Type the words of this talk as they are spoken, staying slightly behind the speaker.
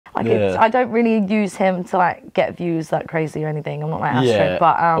Like I don't really use him to like get views that crazy or anything. I'm not like Astrid,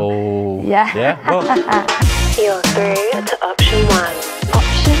 but yeah. Yeah. Well. You're through to option one.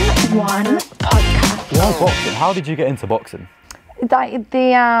 Option one podcast. Yeah, boxing. How did you get into boxing?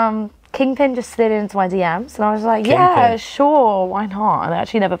 The Kingpin just slid into my DMs, and I was like, yeah, sure, why not? And they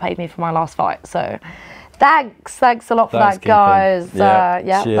actually never paid me for my last fight, so thanks a lot for that, guys.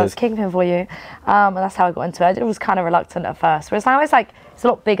 Yeah, that's Kingpin for you. And that's how I got into it. I was kind of reluctant at first, whereas now it's like, it's a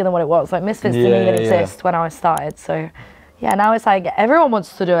lot bigger than what it was. Like Misfits didn't even exist when I started, so yeah, now it's like, everyone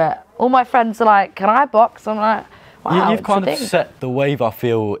wants to do it. All my friends are like, can I box? I'm like, wow, you've kind of set the wave, I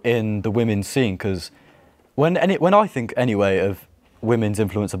feel, in the women's scene, because when I think, anyway, of women's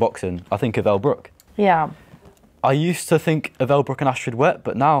influence of boxing, I think of Elle Brooke. Yeah. I used to think of Elle Brooke and Astrid Wett,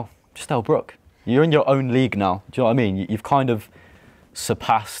 but now, just Elle Brooke. You're in your own league now. Do you know what I mean? You've kind of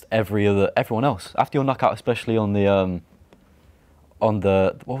surpassed everyone else. After your knockout, especially on the,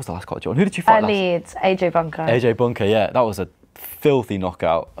 what was the last card, John? Who did you fight last? Leeds, AJ Bunker. AJ Bunker, yeah. That was a filthy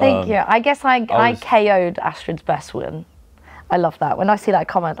knockout. Thank you. I guess I KO'd Astrid's best win. I love that. When I see that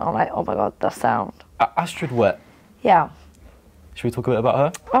comment, I'm like, oh my God, the sound. Astrid Wett. Yeah. Should we talk a bit about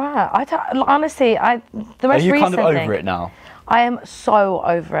her? All right. Honestly, the most recent Are you kind of over thing, it now? I am so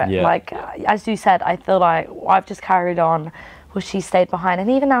over it. Yeah. Like, as you said, I feel like I've just carried on. Well, she stayed behind.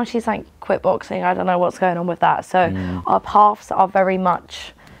 And even now she's like quit boxing. I don't know what's going on with that. So our paths are very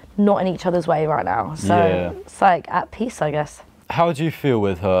much not in each other's way right now. So it's like at peace, I guess. How do you feel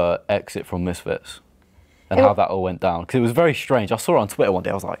with her exit from Misfits? And how that all went down? Because it was very strange. I saw her on Twitter one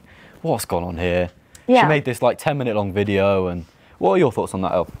day. I was like, what's gone on here? Yeah. She made this like 10-minute long video. And what are your thoughts on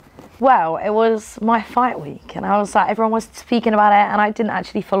that, Elle? Well, it was my fight week, and I was like, everyone was speaking about it, and I didn't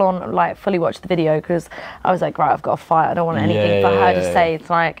actually fully watch the video because I was like, right, I've got a fight. I don't want anything for her to say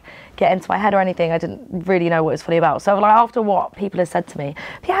to like get into my head or anything. I didn't really know what it was fully about. So like after what people have said to me,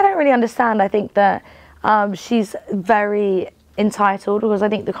 yeah, I don't really understand. I think that she's very entitled, because I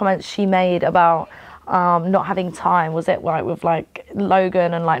think the comments she made about not having time, was it like with like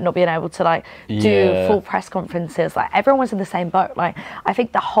Logan and like not being able to like do full press conferences, like everyone was in the same boat. Like I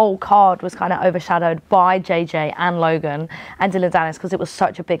think the whole card was kind of overshadowed by JJ and Logan and Dillon Danis, because it was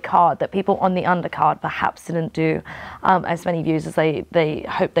such a big card that people on the undercard perhaps didn't do as many views as they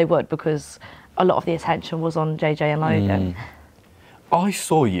hoped they would, because a lot of the attention was on JJ and Logan. I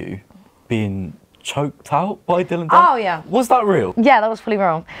saw you being choked out by Dillon Danis. Oh yeah. Was that real? Yeah, that was fully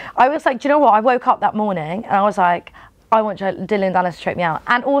real. I was like, do you know what? I woke up that morning and I was like, I want Dillon Danis to choke me out.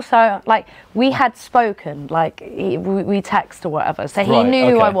 And also, like, we had spoken, like, we text or whatever, so he knew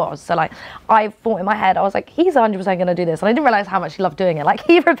who I was. So like, I thought in my head, I was like, he's 100% gonna do this. And I didn't realize how much he loved doing it. Like,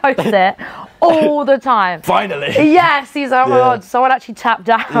 he reposts it all the time. Finally. Yes, he's like, oh my God, someone actually tapped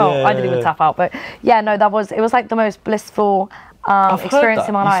out. I didn't even tap out, but yeah, no, it was like the most blissful experience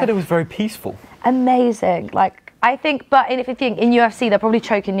in my life. You said it was very peaceful. Amazing. Like, I think, but if you think in UFC, they're probably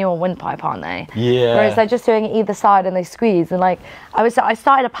choking you on windpipe, aren't they? Yeah. Whereas they're just doing it either side and they squeeze. And like, I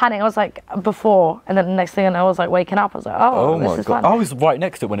started to panic. I was like, before, and then the next thing I was like waking up. I was like, oh this is fun. I was right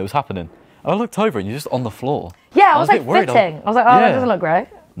next to it when it was happening. I looked over and you're just on the floor. Yeah, I was like fitting. I was like, oh, that doesn't look great.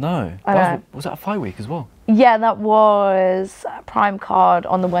 No. Was that a fight week as well? Yeah, that was Prime Card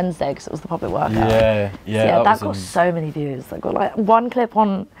on the Wednesday because it was the public workout. Yeah. So that got so many views. They got like one clip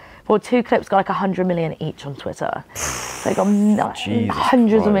on. Well, two clips got like 100 million each on Twitter. They got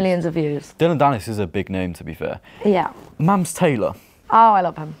hundreds of millions of views. Dillon Danis is a big name, to be fair. Yeah. Mams Taylor. Oh, I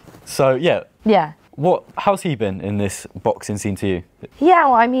love him. So, yeah. Yeah. How's he been in this boxing scene to you? Yeah,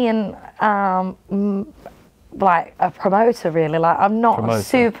 well, I mean, like a promoter, really. Like, I'm not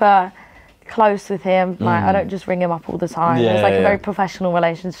super close with him. Like, I don't just ring him up all the time. It's like a very professional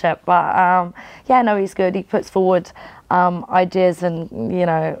relationship. But, yeah, no, he's good. He puts forward ideas and, you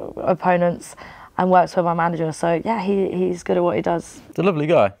know, opponents, and works with my manager. So, yeah, he's good at what he does. He's a lovely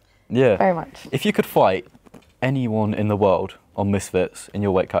guy. Yeah. Very much. If you could fight anyone in the world on Misfits in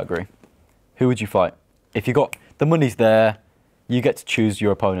your weight category, who would you fight? If you got the money's there, you get to choose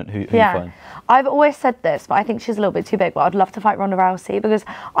your opponent. Who you fight? I've always said this, but I think she's a little bit too big. But I'd love to fight Ronda Rousey, because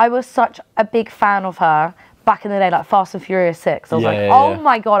I was such a big fan of her back in the day, like Fast and Furious 6. I was oh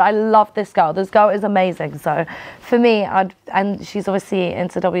my God, I love this girl. This girl is amazing. So for me, and she's obviously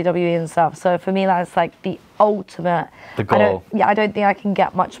into WWE and stuff. So for me, that's like the ultimate. The goal. I don't think I can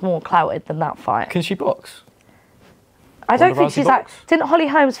get much more clouted than that fight. Can she box? I don't think she's like. Didn't Holly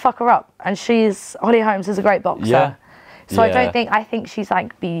Holmes fuck her up? And Holly Holmes is a great boxer. Yeah. So I think she's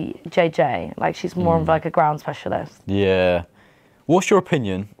like BJJ. Like she's more of like a ground specialist. Yeah. What's your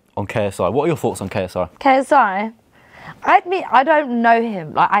opinion on KSI? What are your thoughts on KSI? KSI? I admit, I don't know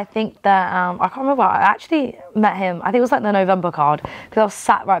him. Like, I think that, I can't remember, I actually met him, I think it was like the November card, because I was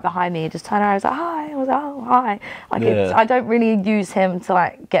sat right behind me, just turned around, I was like, hi, I was like, oh, hi. Like, I don't really use him to,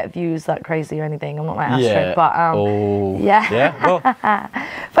 like, get views that crazy or anything, I'm not like Astrid, but, well,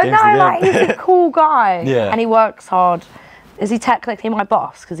 but no, like, he's a cool guy, and he works hard. Is he technically my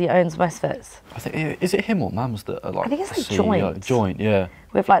boss, because he owns Misfits? I think, is it him or Mams that are like, I think it's like CEO? Joint, yeah.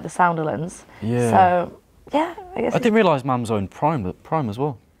 With like the Sounderlands. Yeah. So, yeah, I guess. I didn't realise Mams owned Prime as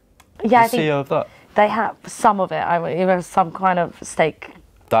well. Yeah, I the think CEO of that. They have some of it. It was some kind of stake.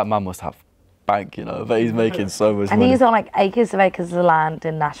 That man must have bank, you know, but he's making so much money. And he's on like acres of land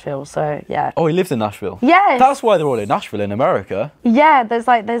in Nashville, so yeah. Oh, he lives in Nashville? Yes. That's why they're all in Nashville in America. Yeah, there's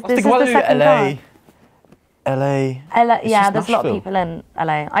this is the second LA. LA. Yeah, there's a lot of people in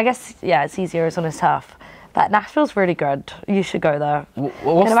LA. I guess, yeah, it's easier, it's on his turf. But Nashville's really good. You should go there. I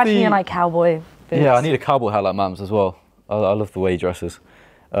can imagine you in like cowboy boots. Yeah, I need a cowboy hat like Mams as well. I love the way he dresses.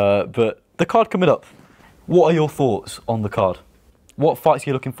 But the card coming up, what are your thoughts on the card? What fights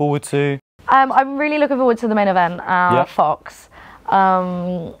are you looking forward to? I'm really looking forward to the main event, Fox.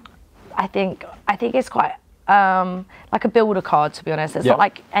 I think it's quite like a builder card, to be honest. It's not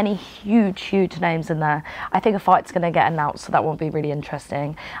like any huge names in there. I think a fight's going to get announced, so that won't be really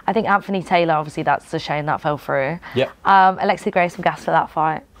interesting. I think Anthony Taylor, obviously that's a shame that fell through. Alexia Grace, I'm gassed for that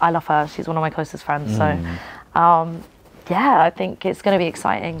fight. I love her. She's one of my closest friends. So, yeah, I think it's going to be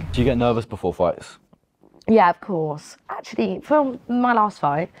exciting. Do you get nervous before fights? Yeah, of course. Actually, for my last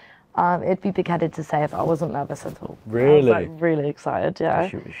fight, it'd be big-headed to say if I wasn't nervous at all. Really? I was like, really excited, yeah.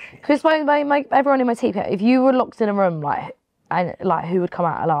 Because everyone in my team, if you were locked in a room, like who would come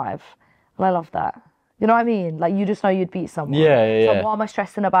out alive? And I love that. You know what I mean? Like, you just know you'd beat someone. Yeah. So why am I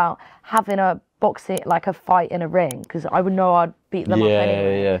stressing about having a boxing, like a fight in a ring? Because I would know I'd beat them up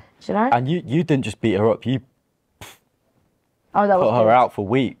anyway. Yeah. Do you know? And you didn't just beat her up, you put her out for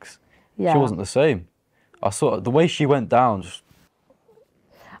weeks. Yeah. She wasn't the same. I saw the way she went down, just...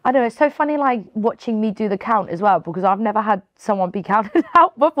 I know, it's so funny, like, watching me do the count as well, because I've never had someone be counted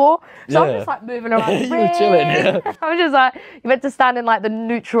out before. So I'm just, like, moving around. You were chilling, yeah. I'm just, like, you're meant to stand in, like, the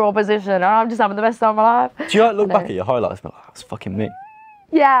neutral position, and I'm just having the best time of my life. Do you, like, look back at your highlights and be like, that's fucking me?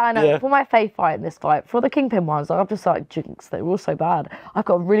 Yeah, I know. Yeah. For my Faith fight in this fight, for the Kingpin ones, like, I've just, like, jinxed. They were all so bad. I've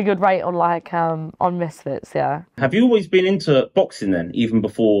got a really good rate on, like, on Misfits, yeah. Have you always been into boxing, then, even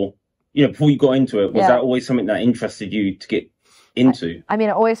before... You know, before you got into it, was that always something that interested you to get into? I mean,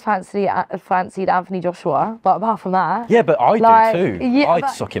 I always fancied Anthony Joshua, but apart from that... Yeah, but I do too. Yeah, I'd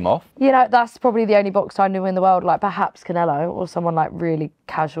suck him off. You know, that's probably the only boxer I knew in the world, like perhaps Canelo or someone like really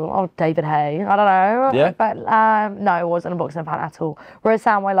casual. Oh, David Hay, I don't know. Yeah. But no, I wasn't a boxing fan at all. Whereas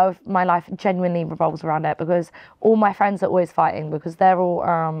now my life genuinely revolves around it, because all my friends are always fighting, because they're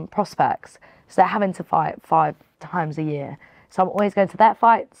all prospects. So they're having to fight 5 times a year. So I'm always going to their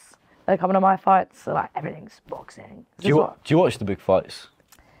fights. They're coming to my fights, so like everything's boxing. Do you watch the big fights?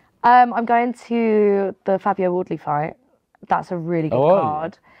 I'm going to the Fabio Wardley fight. That's a really good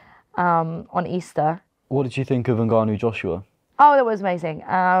card. On Easter. What did you think of Ngannou Joshua? Oh, that was amazing.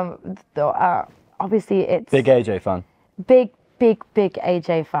 Obviously, it's big AJ fan. Big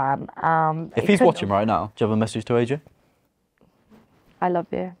AJ fan. If he's watching right now, do you have a message to AJ? I love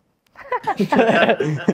you.